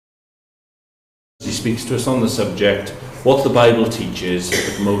he speaks to us on the subject, what the Bible teaches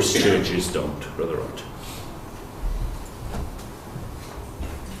that most churches don't. Brother Wright.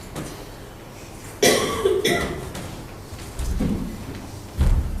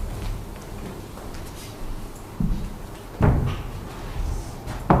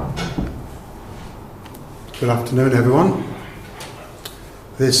 Good afternoon, everyone.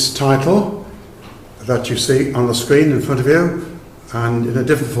 This title that you see on the screen in front of you, and in a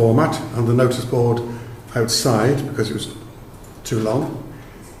different format on the notice board outside because it was too long,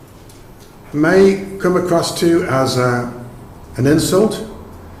 may come across to you as an insult,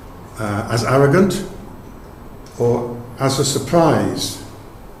 as arrogant, or as a surprise.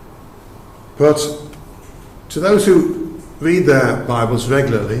 But to those who read their Bibles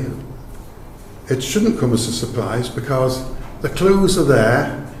regularly, it shouldn't come as a surprise, because the clues are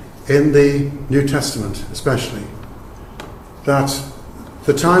there in the New Testament especially, that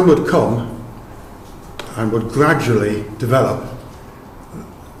the time would come and would gradually develop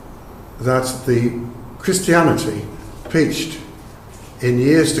that the Christianity preached in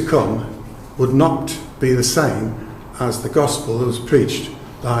years to come would not be the same as the gospel that was preached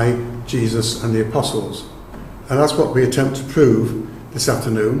by Jesus and the apostles. And that's what we attempt to prove this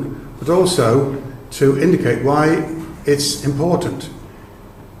afternoon, but also to indicate why it's important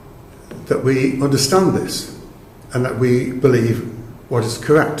that we understand this and that we believe what is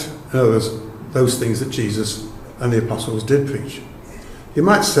correct. In other words, those things that Jesus and the apostles did preach. You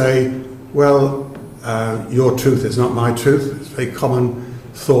might say, well, your truth is not my truth. It's a very common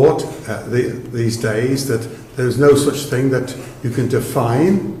thought these days that there's no such thing that you can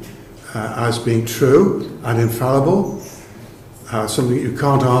define as being true and infallible, something you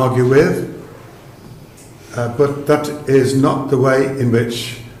can't argue with. But that is not the way in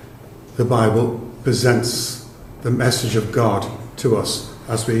which the Bible presents the message of God to us,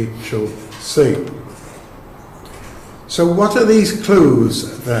 as we shall see. So what are these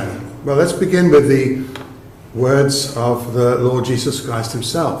clues then? Well, let's begin with the words of the Lord Jesus Christ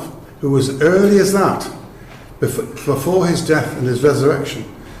himself, who as early as that, before his death and his resurrection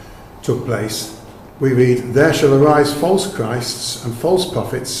took place, we read, "There shall arise false Christs and false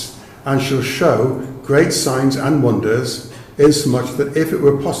prophets, and shall show great signs and wonders, insomuch that if it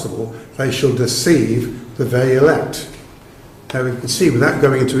were possible, they shall deceive the very elect." Now we can see, without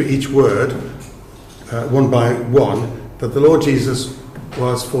going into each word, one by one, that the Lord Jesus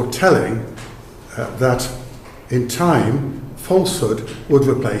was foretelling that in time, falsehood would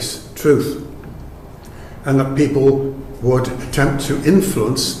replace truth, and that people would attempt to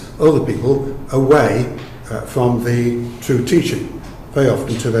influence other people away from the true teaching, very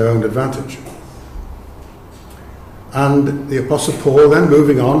often to their own advantage. And the Apostle Paul, then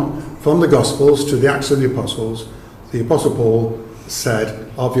moving on from the Gospels to the Acts of the Apostles, the Apostle Paul said,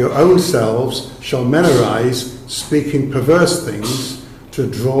 "Of your own selves shall men arise, speaking perverse things, to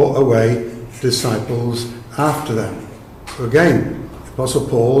draw away disciples after them." So again, the Apostle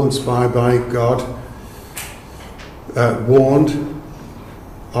Paul, inspired by God, warned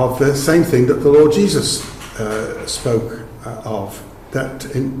of the same thing that the Lord Jesus spoke of, that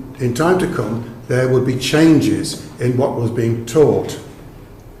in time to come there would be changes in what was being taught.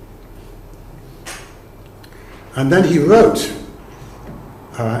 And then he wrote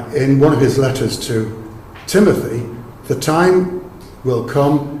in one of his letters to Timothy, "The time will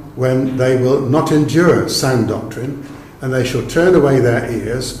come when they will not endure sound doctrine, and they shall turn away their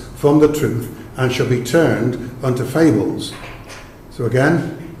ears from the truth, and shall be turned unto fables." So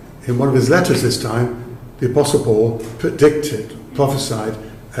again, in one of his letters this time, the Apostle Paul prophesied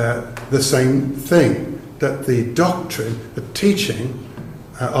the same thing, that the doctrine, the teaching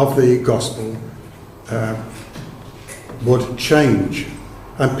of the gospel would change,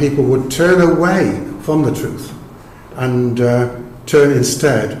 and people would turn away from the truth and turn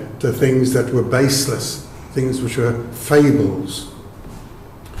instead to things that were baseless, things which were fables.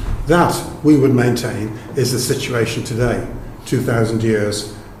 That, we would maintain, is the situation today, 2,000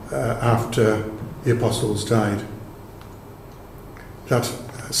 years after the apostles died. That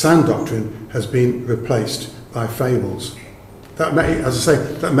sound doctrine has been replaced by fables. That may, as I say,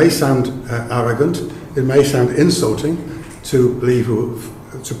 that may sound arrogant, it may sound insulting to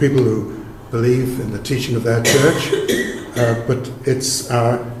people who believe in the teaching of their church, but it's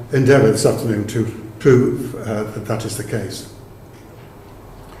our endeavour this afternoon to prove that that is the case.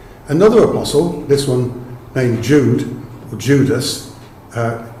 Another apostle, this one named Judas,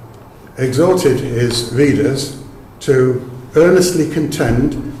 exhorted his readers to earnestly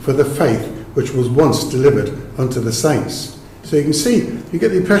contend for the faith which was once delivered unto the saints. So you can see, you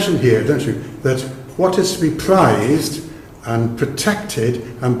get the impression here, don't you, that what is to be prized and protected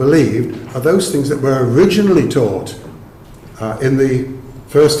and believed are those things that were originally taught in the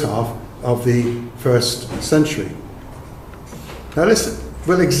first half of the first century. Now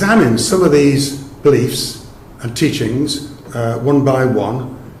we'll examine some of these beliefs and teachings one by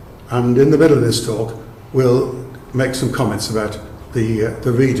one, and in the middle of this talk we'll make some comments about the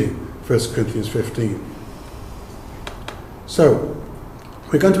reading, 1 Corinthians 15. So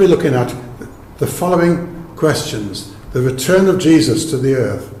we're going to be looking at the following questions: the return of Jesus to the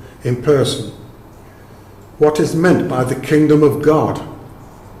earth in person, what is meant by the kingdom of God,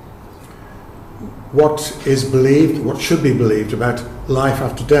 what is believed, what should be believed about life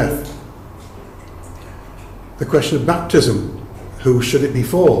after death, the question of baptism, who should it be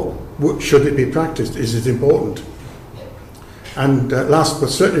for, should it be practiced, is it important, and last but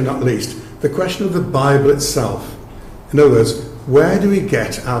certainly not least, the question of the Bible itself. In other words, where do we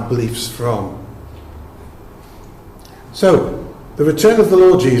get our beliefs from? So, the return of the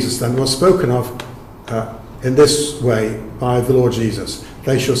Lord Jesus then was spoken of in this way by the Lord Jesus.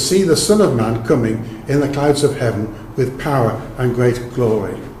 They shall see the Son of Man coming in the clouds of heaven with power and great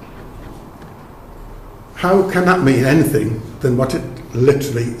glory. How can that mean anything than what it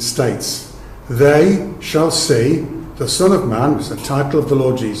literally states? They shall see the Son of Man, which is the title of the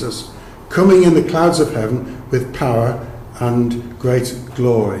Lord Jesus, coming in the clouds of heaven with power and great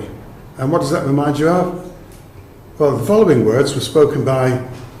glory. And what does that remind you of? Well, the following words were spoken by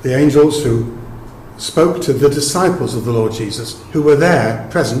the angels who spoke to the disciples of the Lord Jesus, who were there,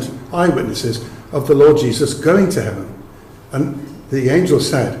 present, eyewitnesses of the Lord Jesus going to heaven. And the angel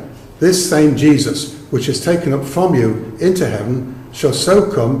said, "This same Jesus, which is taken up from you into heaven, shall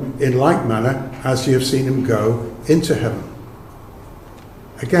so come in like manner as you have seen him go into heaven."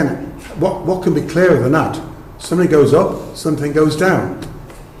 Again, what can be clearer than that? Something goes up, something goes down.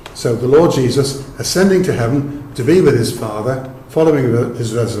 So the Lord Jesus ascending to heaven to be with his Father, following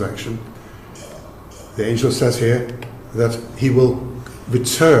his resurrection. The angel says here that he will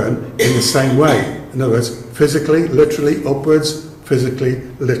return in the same way. In other words, physically, literally upwards, physically,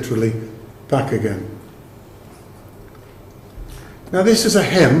 literally back again. Now this is a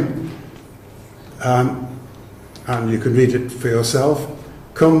hymn, and you can read it for yourself.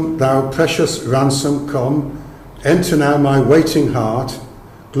 "Come, thou precious ransom, come, enter now my waiting heart,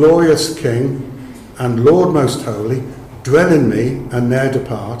 glorious King and Lord most holy, dwell in me and ne'er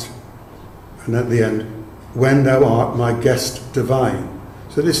depart." And at the end, "when thou art my guest divine."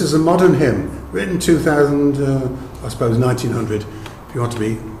 So this is a modern hymn, written 1900, if you want to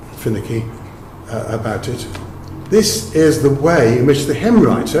be finicky about it. This is the way in which the hymn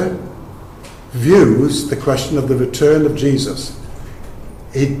writer views the question of the return of Jesus.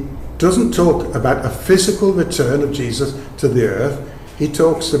 He doesn't talk about a physical return of Jesus to the earth. He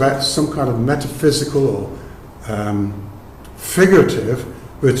talks about some kind of metaphysical or figurative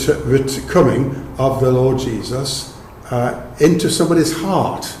coming of the Lord Jesus into somebody's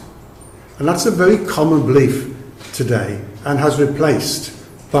heart. And that's a very common belief today, and has replaced,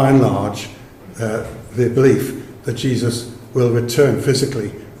 by and large, the belief that Jesus will return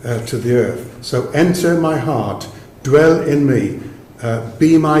physically to the earth. So enter my heart, dwell in me,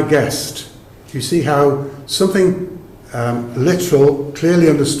 be my guest. You see how something literal, clearly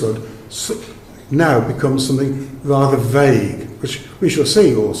understood, now becomes something rather vague, which we shall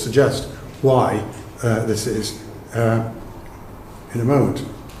see or suggest why this is in a moment.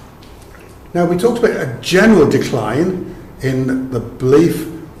 Now, we talked about a general decline in the belief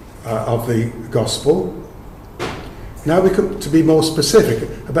of the gospel. Now we come to be more specific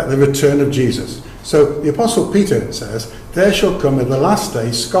about the return of Jesus. So the Apostle Peter says, "There shall come in the last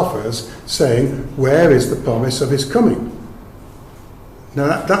day scoffers, saying, where is the promise of his coming?"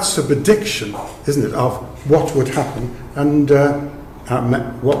 Now that's a prediction, isn't it, of what would happen, and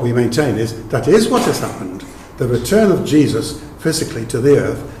what we maintain is that is what has happened. The return of Jesus physically to the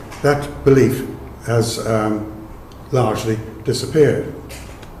earth, that belief has largely disappeared.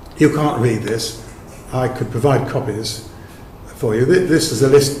 You can't read this. I could provide copies for you. This is a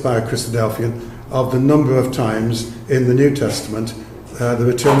list by a Christadelphian of the number of times in the New Testament the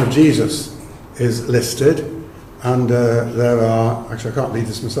return of Jesus is listed, and there are, actually I can't read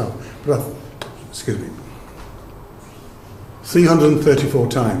this myself, but 334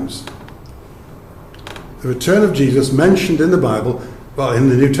 times. The return of Jesus mentioned in the Bible, well, in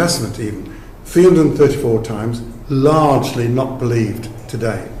the New Testament even, 334 times, largely not believed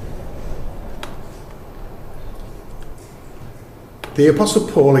today. The Apostle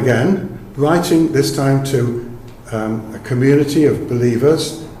Paul again, writing this time to a community of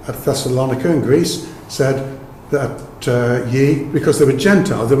believers at Thessalonica in Greece, said that ye, because they were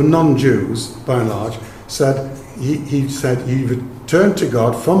Gentiles, they were non-Jews by and large, he said, "Ye returned to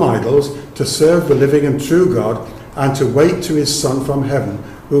God from idols to serve the living and true God, and to wait to his Son from heaven,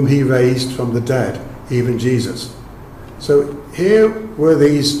 whom he raised from the dead, even Jesus." So here were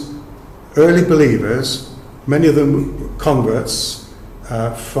these early believers, many of them converts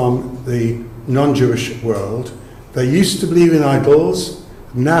from the non-Jewish world. They used to believe in idols.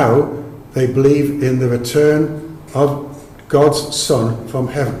 Now they believe in the return of God's Son from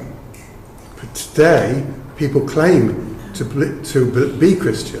heaven. But today, people claim to be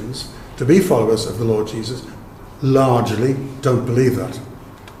Christians, to be followers of the Lord Jesus, largely don't believe that.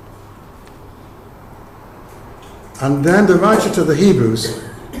 And then the writer to the Hebrews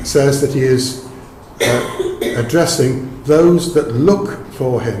says that he is addressing those that look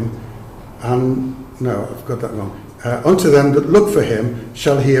for him, and no, I've got that wrong. Unto them that look for him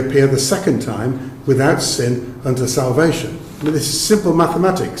shall he appear the second time without sin unto salvation. I mean, this is simple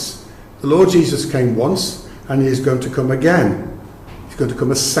mathematics. The Lord Jesus came once, and he is going to come again. He's going to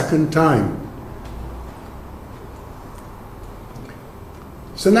come a second time.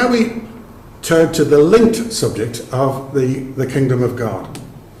 So now we turn to the linked subject of the kingdom of God.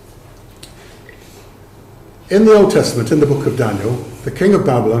 In the Old Testament, in the book of Daniel, the king of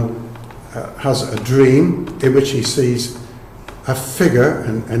Babylon has a dream in which he sees a figure,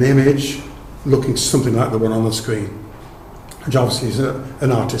 an image, looking something like the one on the screen, which obviously is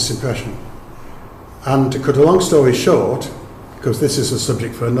an artist's impression. And to cut a long story short, because this is a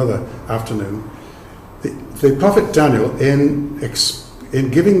subject for another afternoon, the prophet Daniel, in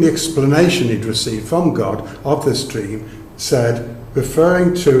giving the explanation he'd received from God of this dream, said,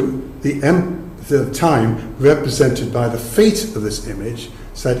 referring to the time represented by the feet of this image,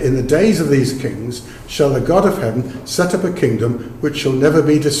 said, "In the days of these kings shall the God of heaven set up a kingdom which shall never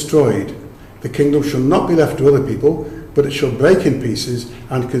be destroyed. The kingdom shall not be left to other people, but it shall break in pieces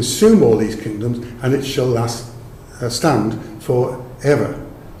and consume all these kingdoms, and it shall stand forever."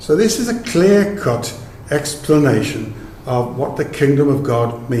 So this is a clear-cut explanation of what the kingdom of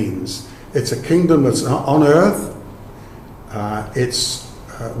God means. It's a kingdom that's on earth, it's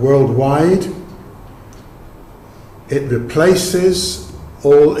worldwide, it replaces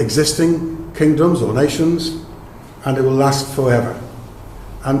all existing kingdoms or nations, and it will last forever.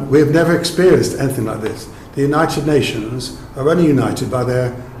 And we've never experienced anything like this. The United Nations are only united by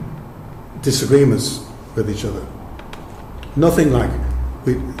their disagreements with each other. Nothing like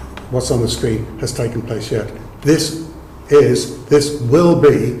what's on the screen has taken place yet. This will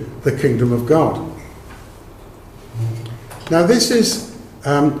be the kingdom of God. Now this is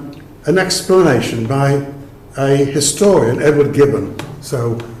an explanation by a historian, Edward Gibbon.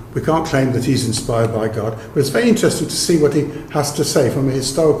 So we can't claim that he's inspired by God, but it's very interesting to see what he has to say from a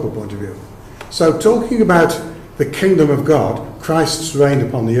historical point of view. So talking about the kingdom of God, Christ's reign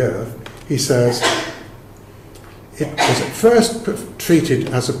upon the earth, he says, it was at first treated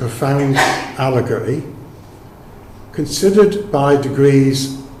as a profound allegory, considered by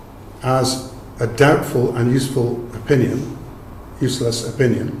degrees as a doubtful and useless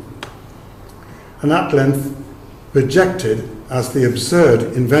opinion, and at length rejected as the absurd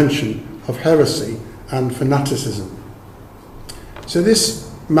invention of heresy and fanaticism. So this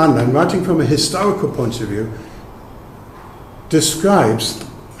man then, writing from a historical point of view, describes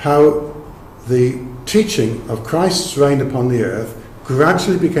how the teaching of Christ's reign upon the earth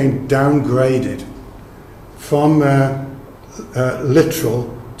gradually became downgraded from literal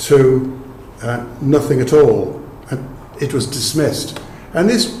to nothing at all, and it was dismissed. And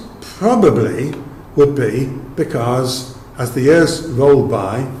this probably would be because as the years rolled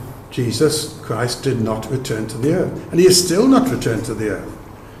by, Jesus Christ did not return to the earth, and he is still not returned to the earth.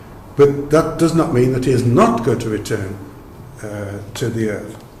 But that does not mean that he is not going to return to the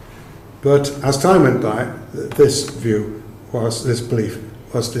earth. But as time went by, this belief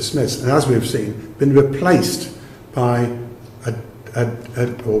was dismissed, and as we've seen, been replaced by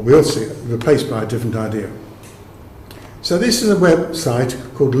replaced by a different idea. So this is a website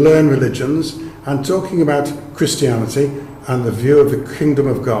called Learn Religions, and talking about Christianity and the view of the kingdom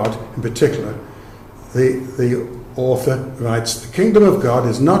of God in particular, the author writes, "The kingdom of God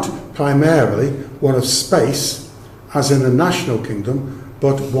is not primarily one of space, as in a national kingdom,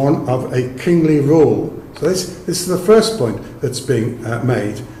 but one of a kingly rule." So this is the first point that's being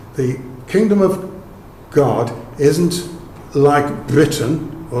made. The kingdom of God isn't like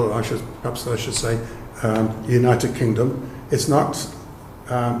Britain, or perhaps I should say United Kingdom. It's not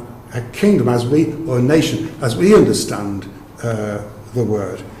a kingdom or a nation as we understand the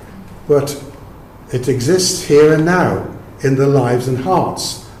word, but it exists here and now in the lives and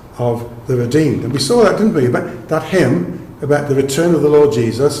hearts of the redeemed. And we saw that, didn't we, about that hymn about the return of the Lord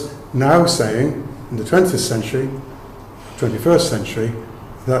Jesus, now saying in the 20th century, 21st century,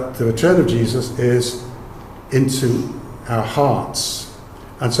 that the return of Jesus is into our hearts.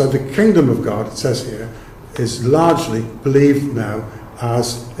 And so the kingdom of God, it says here, is largely believed now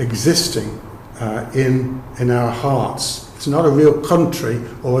as existing in our hearts. It's not a real country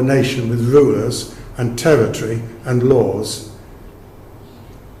or a nation with rulers and territory and laws.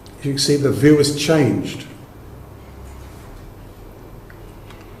 You can see the view has changed.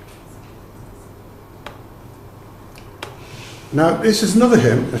 Now, this is another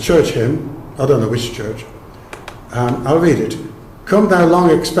hymn, a church hymn. I don't know which church. I'll read it. Come thou long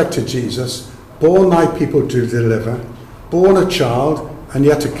expected Jesus, born thy people to deliver, born a child and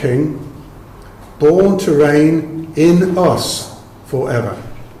yet a king, born to reign in us forever.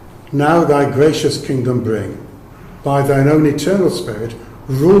 Now thy gracious kingdom bring. By thine own eternal spirit,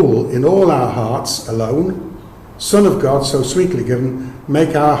 rule in all our hearts alone. Son of God, so sweetly given,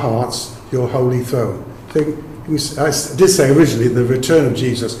 make our hearts your holy throne. I did say originally the return of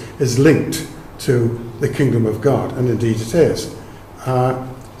Jesus is linked to the kingdom of God, and indeed it is.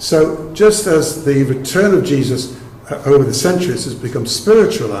 So just as the return of Jesus over the centuries has become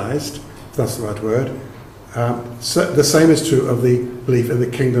spiritualized, if that's the right word, so the same is true of the belief in the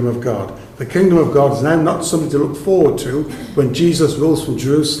kingdom of God. The kingdom of God is now not something to look forward to when Jesus rules from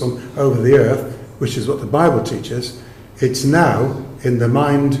Jerusalem over the earth, which is what the Bible teaches. It's now in the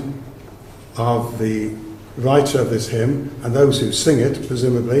mind of the writer of this hymn and those who sing it,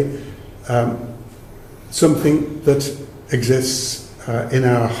 presumably, something that exists in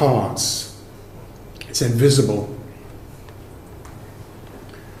our hearts. It's invisible.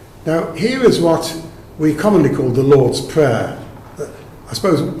 Now, here is what we commonly call the Lord's Prayer. I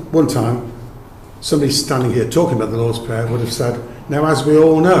suppose one time somebody standing here talking about the Lord's Prayer would have said, now as we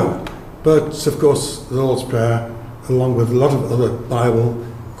all know, but of course the Lord's Prayer, along with a lot of other Bible,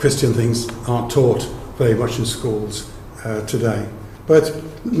 Christian things, aren't taught very much in schools today. But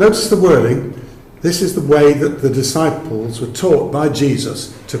notice the wording. This is the way that the disciples were taught by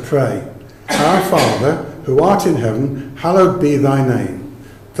Jesus to pray. Our Father, who art in heaven, hallowed be thy name.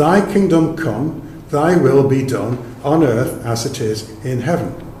 Thy kingdom come, thy will be done on earth as it is in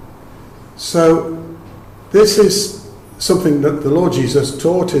heaven. So this is something that the Lord Jesus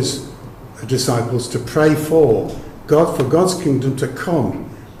taught his disciples to pray for God's kingdom to come,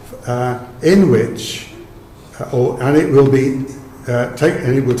 in which, and it will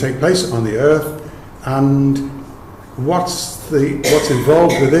take place on the earth. And what's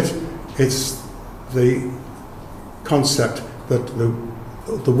involved with it? It's the concept that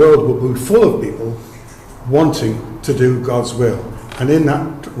the world will be full of people wanting to do God's will. And in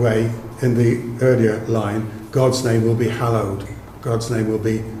that way, in the earlier line, God's name will be hallowed. God's name will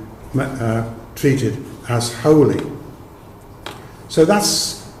be treated as holy. So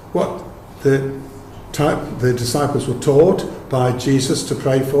that's what the disciples were taught by Jesus to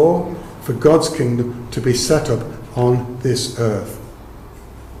pray for God's kingdom to be set up on this earth.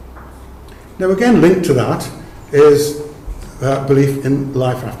 Now again, linked to that is belief in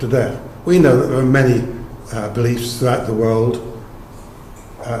life after death. We know that there are many beliefs throughout the world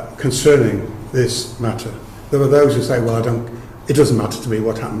concerning this matter. There are those who say, well, it doesn't matter to me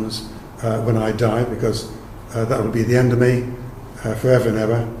what happens when I die, because that will be the end of me forever and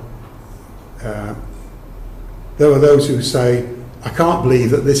ever. There are those who say, I can't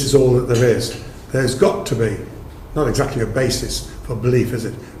believe that this is all that there is. There's got to be, not exactly a basis for belief, is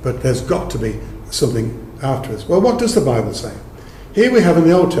it? But there's got to be something afterwards. Well, what does the Bible say? Here we have in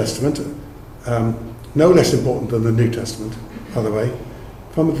the Old Testament, no less important than the New Testament, by the way,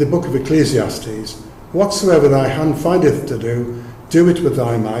 from the book of Ecclesiastes, whatsoever thy hand findeth to do, do it with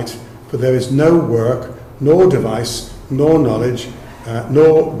thy might, for there is no work, nor device, nor knowledge,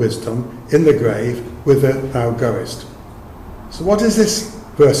 nor wisdom in the grave whither thou goest. So what is this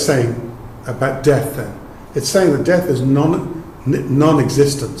verse saying about death then? It's saying that death is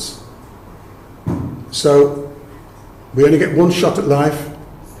non-existence. So we only get one shot at life.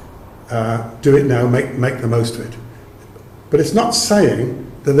 Do it now, make the most of it. But it's not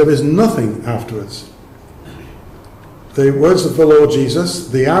saying that there is nothing afterwards. The words of the Lord Jesus,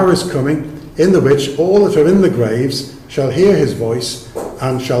 the hour is coming in the which all that are in the graves shall hear his voice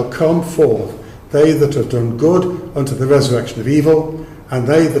and shall come forth. They that have done good unto the resurrection of evil, and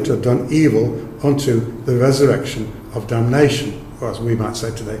they that have done evil unto the resurrection of damnation, or as we might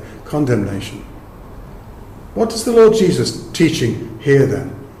say today, condemnation. What is the Lord Jesus teaching here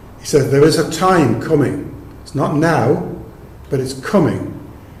then? He says there is a time coming. It's not now, but it's coming.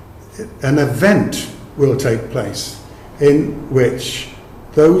 An event will take place in which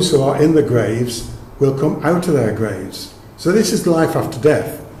those who are in the graves will come out of their graves. So this is life after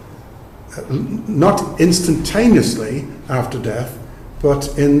death. not instantaneously after death,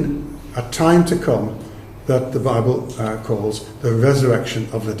 but in a time to come that the Bible calls the resurrection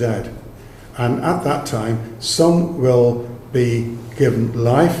of the dead. And at that time, some will be given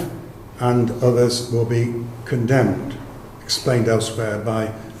life and others will be condemned, explained elsewhere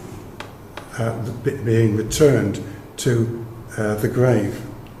by being returned to the grave.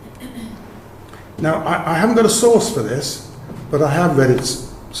 Now, I haven't got a source for this, but I have read it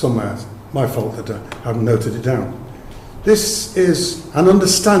somewhere. My fault that I haven't noted it down. This is an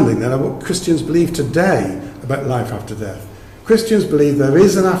understanding then of what Christians believe today about life after death. Christians believe there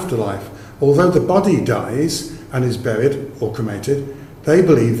is an afterlife. Although the body dies and is buried or cremated, they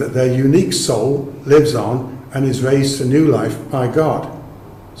believe that their unique soul lives on and is raised to new life by God.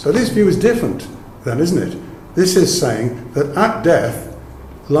 So this view is different then, isn't it? This is saying that at death,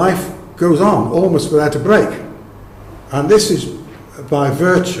 life goes on almost without a break. And this is by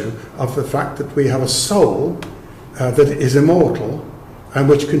virtue of the fact that we have a soul that is immortal and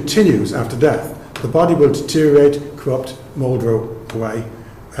which continues after death. The body will deteriorate, corrupt, moulder away,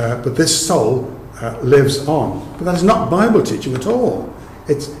 but this soul lives on. But that is not Bible teaching at all.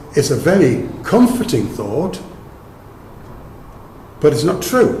 It's a very comforting thought, but it's not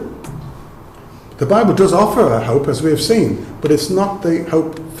true. The Bible does offer a hope, as we have seen, but it's not the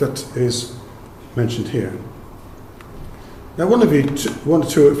hope that is mentioned here. Now, one or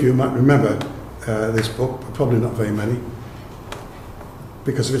two of you might remember this book, but probably not very many,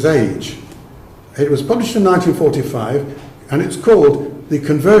 because of its age. It was published in 1945, and it's called The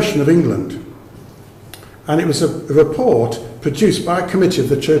Conversion of England. And it was a report produced by a committee of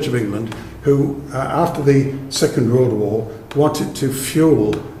the Church of England who, after the Second World War, wanted to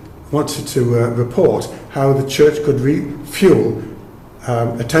report how the church could refuel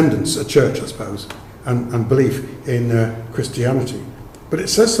attendance at church, I suppose, and belief in Christianity. But it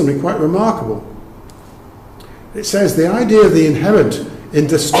says something quite remarkable. It says the idea of the inherent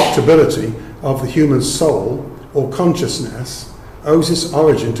indestructibility of the human soul or consciousness owes its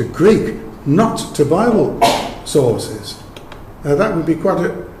origin to Greek, not to Bible sources. Now that would be quite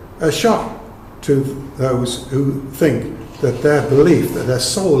a shock to those who think that their belief that their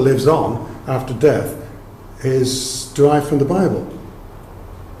soul lives on after death is derived from the Bible.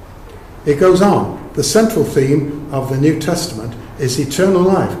 It goes on. The central theme of the New Testament is eternal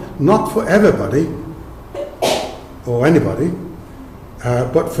life, not for everybody or anybody,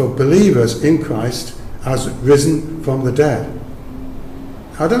 but for believers in Christ as risen from the dead.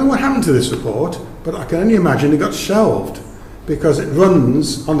 I don't know what happened to this report, but I can only imagine it got shelved, because it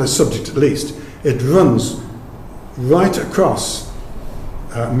runs, on the subject at least, it runs right across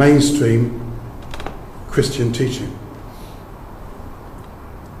mainstream Christian teaching.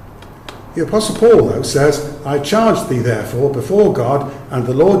 The Apostle Paul, though, says, I charge thee therefore before God and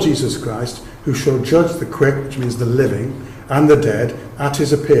the Lord Jesus Christ, who shall judge the quick, which means the living, and the dead, at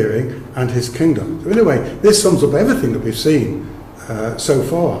his appearing and his kingdom. So anyway, this sums up everything that we've seen so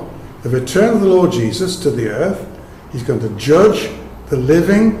far. The return of the Lord Jesus to the earth. He's going to judge the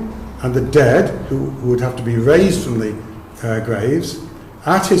living and the dead, who would have to be raised from the graves,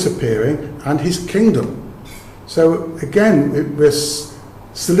 at his appearing and his kingdom. So again, we're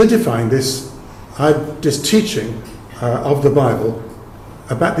solidifying this teaching of the Bible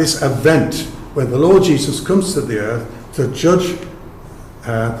about this event when the Lord Jesus comes to the earth to judge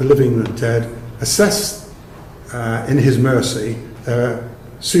the living and the dead, assess in his mercy their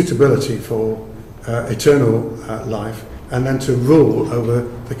suitability for eternal life, and then to rule over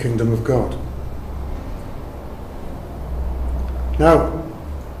the kingdom of God. Now,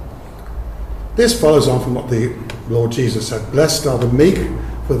 this follows on from what the Lord Jesus said, blessed are the meek,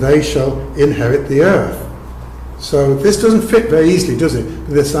 for they shall inherit the earth. So this doesn't fit very easily, does it,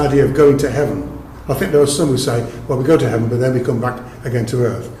 with this idea of going to heaven. I think there are some who say, well, we go to heaven, but then we come back again to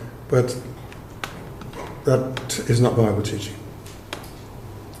earth. But that is not Bible teaching.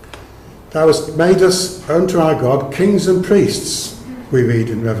 Thou hast made us unto our God kings and priests, we read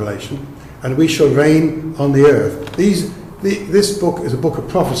in Revelation, and we shall reign on the earth. This book is a book of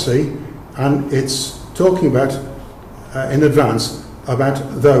prophecy, and it's talking about, in advance,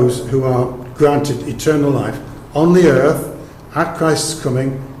 about those who are granted eternal life on the earth at Christ's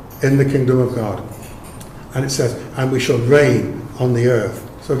coming in the kingdom of God. And it says, and we shall reign on the earth.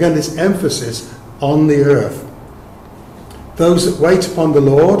 So again, this emphasis on the earth. Those that wait upon the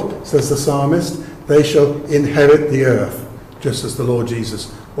Lord, says the psalmist, they shall inherit the earth, just as the Lord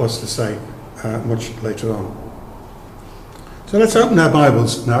Jesus was to say much later on. So let's open our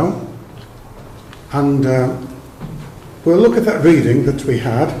Bibles now, and we'll look at that reading that we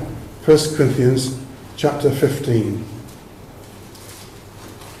had, 1 Corinthians chapter 15.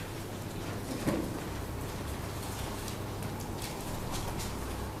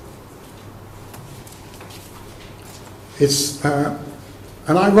 it's an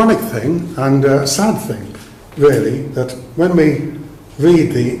ironic thing and a sad thing, really, that when we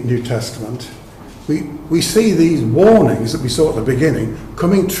read the New Testament, we see these warnings that we saw at the beginning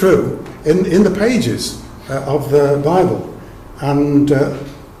coming true in the pages of the Bible. And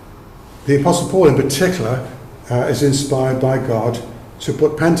the Apostle Paul in particular is inspired by God to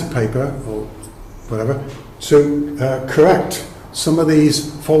put pen to paper, or whatever, to correct some of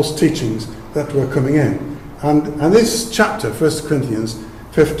these false teachings that were coming in. And this chapter, 1 Corinthians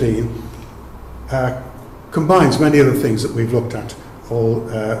 15, combines many of the things that we've looked at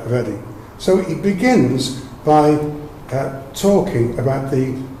already. So he begins by talking about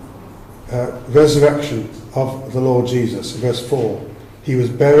the resurrection of the Lord Jesus. Verse 4, he was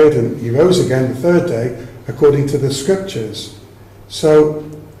buried and he rose again the third day according to the scriptures. So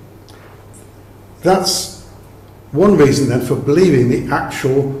that's one reason then for believing the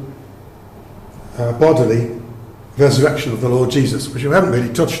actual bodily resurrection of the Lord Jesus, which we haven't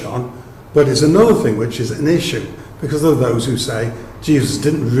really touched on, but is another thing which is an issue, because of those who say Jesus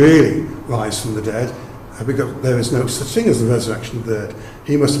didn't really rise from the dead, because there is no such thing as the resurrection of the dead.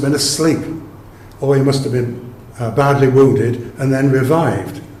 He must have been asleep, or he must have been badly wounded and then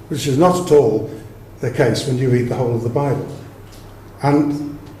revived, which is not at all the case when you read the whole of the Bible.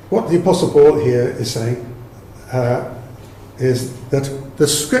 And what the Apostle Paul here is saying is that the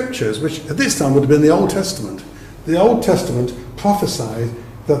scriptures, which at this time would have been the Old Testament prophesied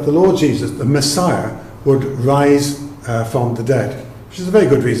that the Lord Jesus, the Messiah, would rise from the dead, which is a very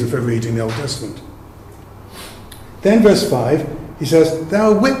good reason for reading the Old Testament. Then verse 5, he says, there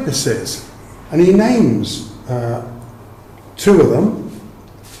are witnesses, and he names two of them,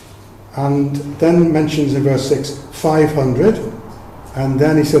 and then mentions in verse 6, 500, and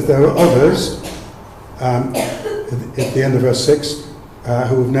then he says there are others, at the end of verse 6,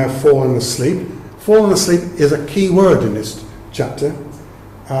 who have now fallen asleep. Fallen asleep is a key word in this chapter.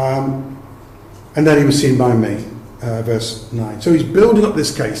 And then he was seen by me, verse 9. So he's building up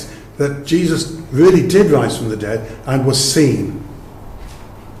this case that Jesus really did rise from the dead and was seen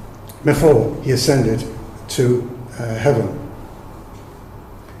before he ascended to heaven.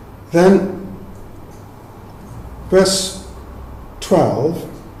 Then, verse 12,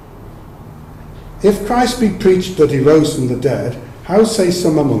 if Christ be preached that he rose from the dead, how say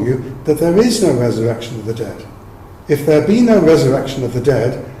some among you that there is no resurrection of the dead? If there be no resurrection of the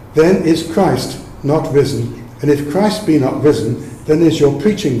dead, then is Christ not risen? And if Christ be not risen, then is your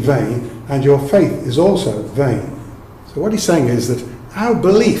preaching vain, and your faith is also vain. So what he's saying is that our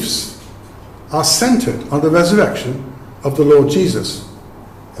beliefs are centred on the resurrection of the Lord Jesus,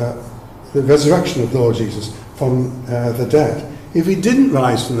 the resurrection of the Lord Jesus from the dead. If he didn't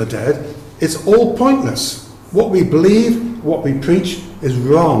rise from the dead, it's all pointless. What we believe, what we preach is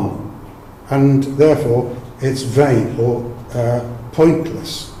wrong, and therefore it's vain or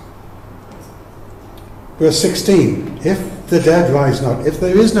pointless. Verse 16, if the dead rise not, if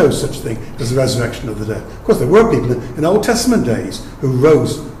there is no such thing as the resurrection of the dead. Of course, there were people in Old Testament days who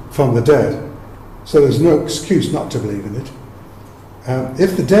rose from the dead, so there's no excuse not to believe in it.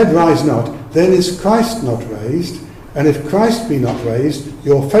 If the dead rise not, then is Christ not raised? And if Christ be not raised,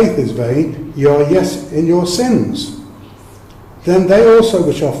 your faith is vain, you are yet in your sins. Then they also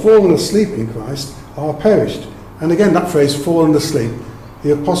which are fallen asleep in Christ are perished. And again, that phrase, fallen asleep,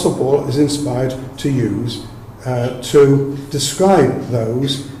 the Apostle Paul is inspired to use to describe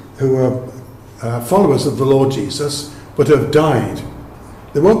those who are followers of the Lord Jesus, but have died.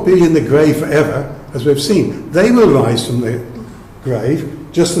 They won't be in the grave forever, as we've seen. They will rise from the grave,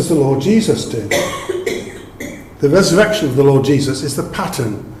 just as the Lord Jesus did. The resurrection of the Lord Jesus is the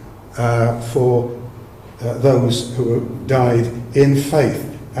pattern for those who died in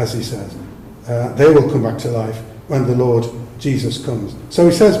faith, as he says. They will come back to life when the Lord Jesus comes. So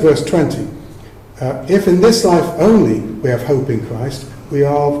he says, verse 20, if in this life only we have hope in Christ, we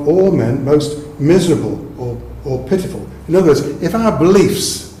are of all men most miserable or pitiful. In other words, if our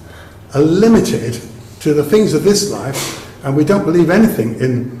beliefs are limited to the things of this life, and we don't believe anything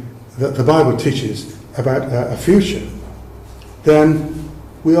in that the Bible teaches about a future, then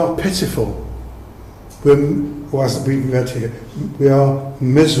we are pitiful. As we read here, we are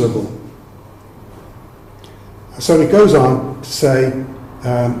miserable. So it goes on to say,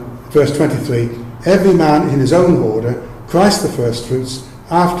 verse 23, every man in his own order, Christ the firstfruits,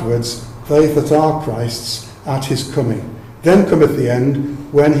 afterwards they that are Christ's at his coming. Then cometh the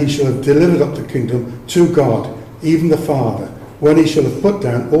end, when he shall have delivered up the kingdom to God, even the Father, when he shall have put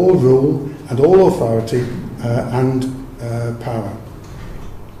down all rule and all authority and power.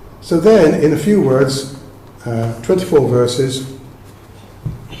 So then, in a few words, 24 verses,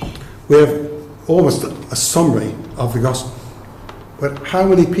 we have almost a summary of the gospel. But how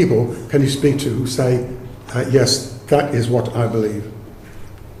many people can you speak to who say, yes, that is what I believe?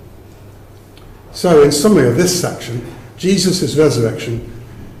 So, in summary of this section, Jesus' resurrection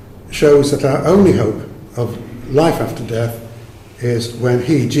shows that our only hope of life after death is when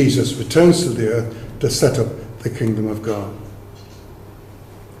he, Jesus, returns to the earth to set up the kingdom of God.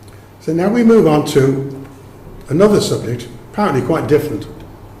 So now we move on to another subject, apparently quite different,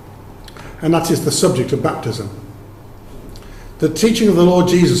 and that is the subject of baptism. The teaching of the Lord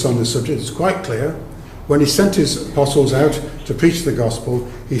Jesus on this subject is quite clear. When he sent his apostles out to preach the gospel,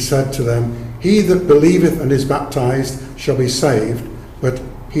 he said to them, "He that believeth and is baptized shall be saved, but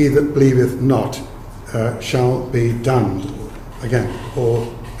he that believeth not shall be damned," again, or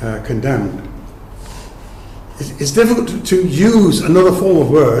condemned. It's difficult to use another form of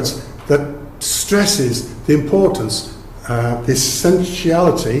words that stresses the importance, the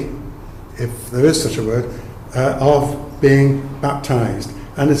essentiality, if there is such a word, of being baptized.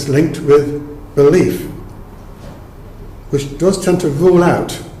 And it's linked with belief, which does tend to rule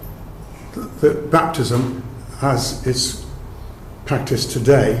out the baptism as it's practiced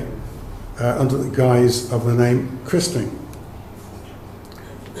today under the guise of the name christening.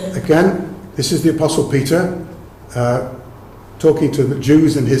 Again, this is the Apostle Peter talking to the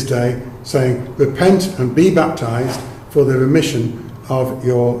Jews in his day, saying, "Repent and be baptized for the remission of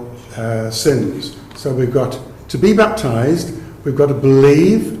your sins." So we've got to be baptized, we've got to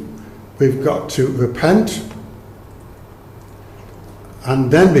believe, we've got to repent,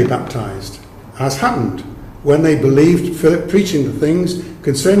 and then be baptized, as happened when they believed Philip preaching the things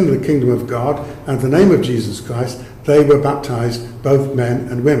concerning the kingdom of God and the name of Jesus Christ. They were baptized, both men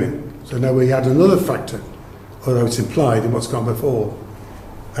and women. So now we add another factor, although it's implied in what's gone before,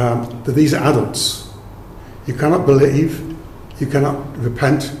 that these are adults. You cannot believe, you cannot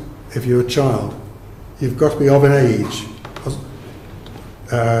repent if you're a child. You've got to be of an age.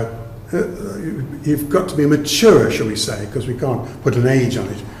 You've got to be mature, shall we say, because we can't put an age on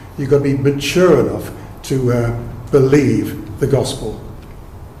it. You've got to be mature enough to believe the gospel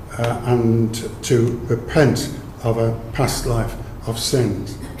and to repent of a past life of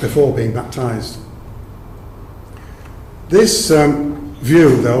sins before being baptized. This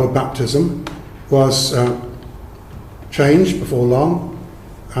view, though, of baptism was changed before long,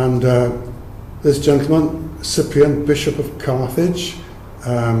 and this gentleman, Cyprian, Bishop of Carthage,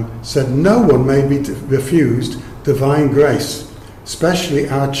 said no one may be refused divine grace, especially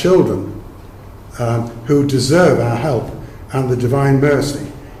our children, who deserve our help and the divine mercy.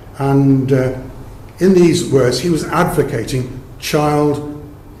 And in these words, he was advocating child,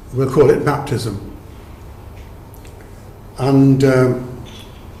 we'll call it baptism, and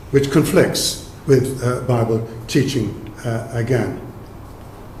which conflicts with Bible teaching again.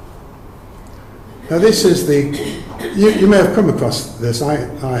 Now this is you may have come across this, I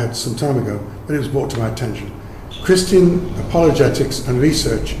had some time ago, when it was brought to my attention. Christian Apologetics and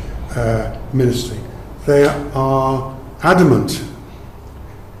Research Ministry. They are adamant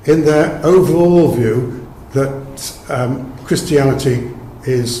in their overall view that Christianity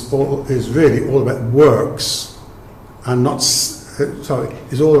is really all about works and not,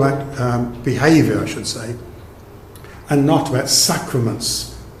 is all about behaviour, I should say, and not about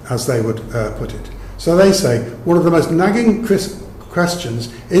sacraments, as they would put it. So they say one of the most nagging questions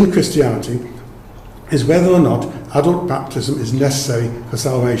in Christianity is whether or not adult baptism is necessary for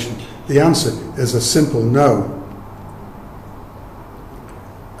salvation. The answer is a simple no.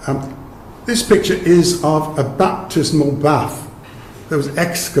 This picture is of a baptismal bath that was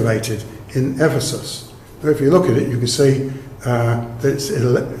excavated in Ephesus. Now, if you look at it, you can see that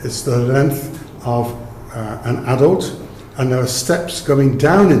it's the length of an adult, and there are steps going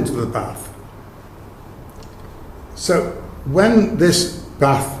down into the bath. So when this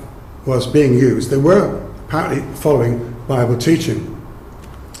bath was being used, they were apparently following Bible teaching,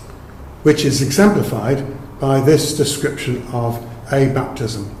 which is exemplified by this description of a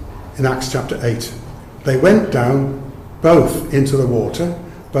baptism in Acts chapter 8. They went down both into the water,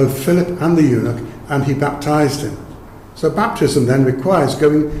 both Philip and the eunuch, and he baptized him. So baptism then requires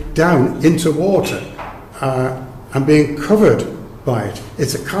going down into water and being covered by it.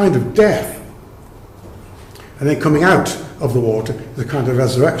 It's a kind of death. And then coming out of the water is a kind of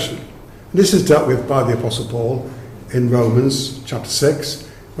resurrection. And this is dealt with by the Apostle Paul in Romans chapter 6,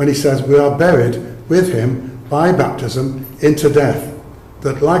 when he says, "We are buried with him by baptism into death,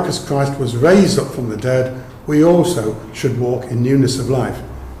 that like as Christ was raised up from the dead, we also should walk in newness of life."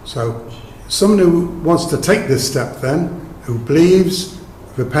 So someone who wants to take this step then, who believes,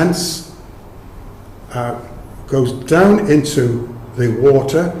 repents, goes down into the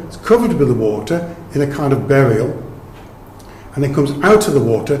water, it's covered with the water in a kind of burial, and it comes out of the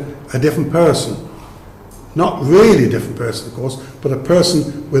water a different person. Not really a different person, of course, but a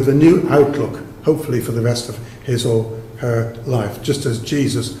person with a new outlook, hopefully for the rest of his or her life, just as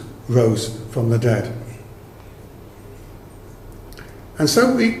Jesus rose from the dead. And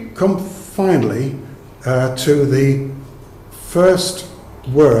so we come finally to the first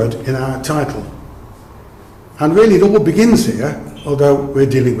word in our title. And really it all begins here, although we're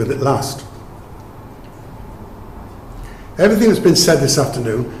dealing with it last. Everything that's been said this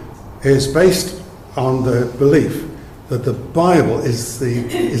afternoon is based on the belief that the Bible is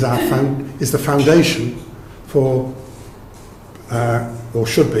the foundation for, or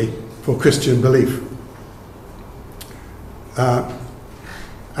should be, for Christian belief.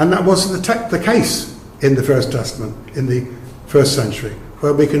 And that wasn't the case in the First Testament, in the first century,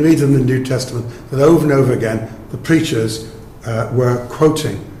 where we can read in the New Testament that over and over again the preachers were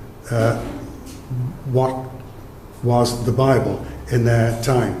quoting what was the Bible in their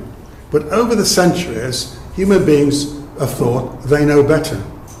time. But over the centuries, human beings have thought they know better.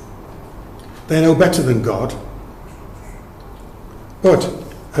 They know better than God. But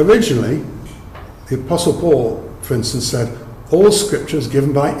originally, the Apostle Paul, for instance, said, all scripture is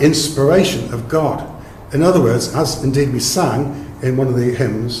given by inspiration of God. In other words, as indeed we sang in one of the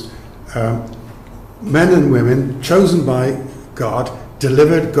hymns, men and women chosen by God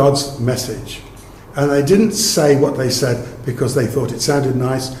delivered God's message. And they didn't say what they said because they thought it sounded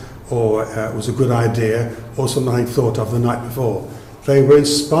nice or it was a good idea or something they thought of the night before. They were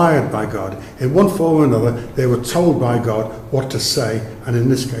inspired by God. In one form or another, they were told by God what to say, and in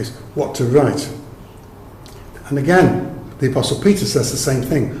this case, what to write. And again, the Apostle Peter says the same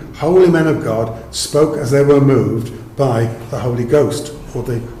thing. Holy men of God spoke as they were moved by the Holy Ghost or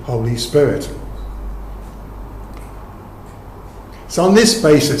the Holy Spirit. It's on this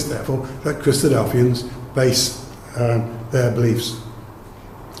basis, therefore, that Christadelphians base their beliefs.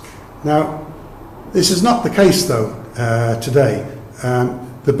 Now, this is not the case, though, today.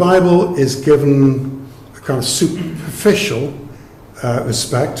 The Bible is given a kind of superficial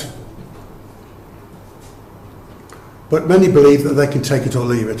respect, but many believe that they can take it or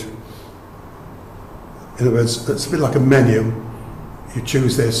leave it. In other words, it's a bit like a menu. You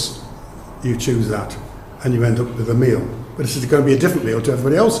choose this, you choose that, and you end up with a meal. But this is going to be a different meal to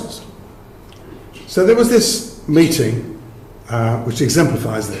everybody else's. So there was this meeting, which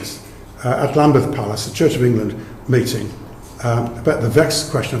exemplifies this, at Lambeth Palace, the Church of England meeting, about the vexed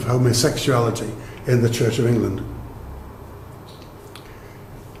question of homosexuality in the Church of England.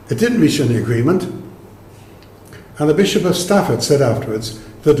 It didn't reach any agreement, and the Bishop of Stafford said afterwards,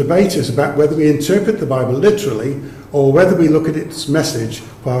 the debate is about whether we interpret the Bible literally or whether we look at its message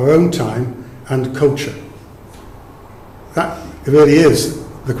for our own time and culture. That really is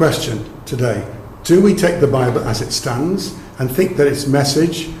the question today. Do we take the Bible as it stands and think that its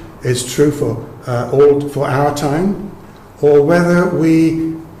message is true for our time, or whether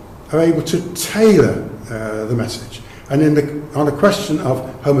we are able to tailor the message? And on a question of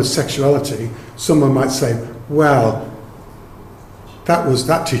homosexuality, someone might say, well,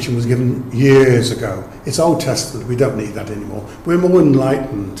 that teaching was given years ago. It's Old Testament, we don't need that anymore. We're more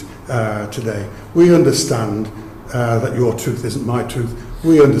enlightened today. We understand that your truth isn't my truth.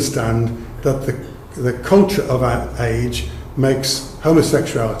 We understand that the culture of our age makes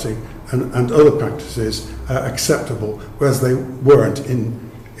homosexuality and other practices acceptable, whereas they weren't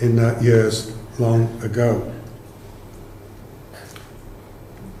in years long ago.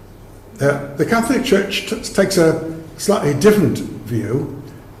 The Catholic Church takes a slightly different view,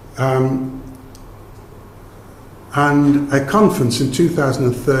 and a conference in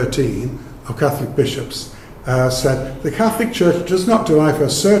 2013 of Catholic bishops said the Catholic Church does not derive a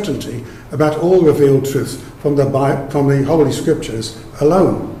certainty about all revealed truths from the Holy Scriptures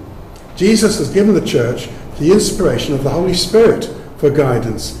alone. Jesus has given the Church the inspiration of the Holy Spirit for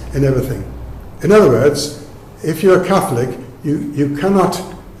guidance in everything. In other words, if you're a Catholic, you cannot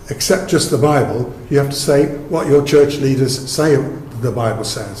accept just the Bible. You have to say what your church leaders say the Bible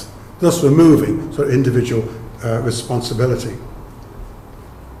says, thus removing sort of individual responsibility.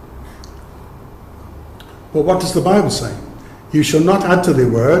 Well, what does the Bible say? You shall not add to the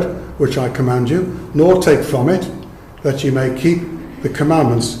word which I command you, nor take from it, that you may keep the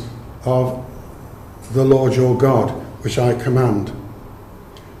commandments of the Lord your God, which I command.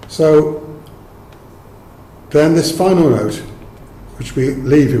 So, then this final note, which we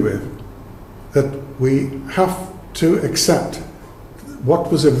leave you with, that we have to accept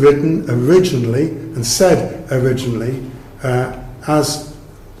what was written originally and said originally as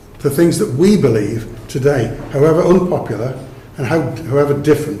the things that we believe today, however unpopular and however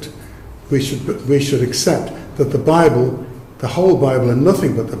different, we should accept that the Bible, the whole Bible and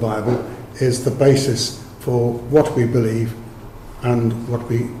nothing but the Bible, is the basis for what we believe and what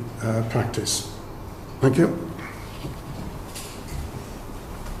we practice. Thank you.